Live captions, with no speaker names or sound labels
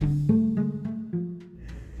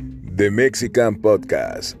The Mexican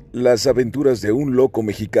Podcast, las aventuras de un loco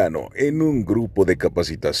mexicano en un grupo de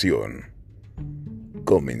capacitación.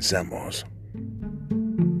 Comenzamos.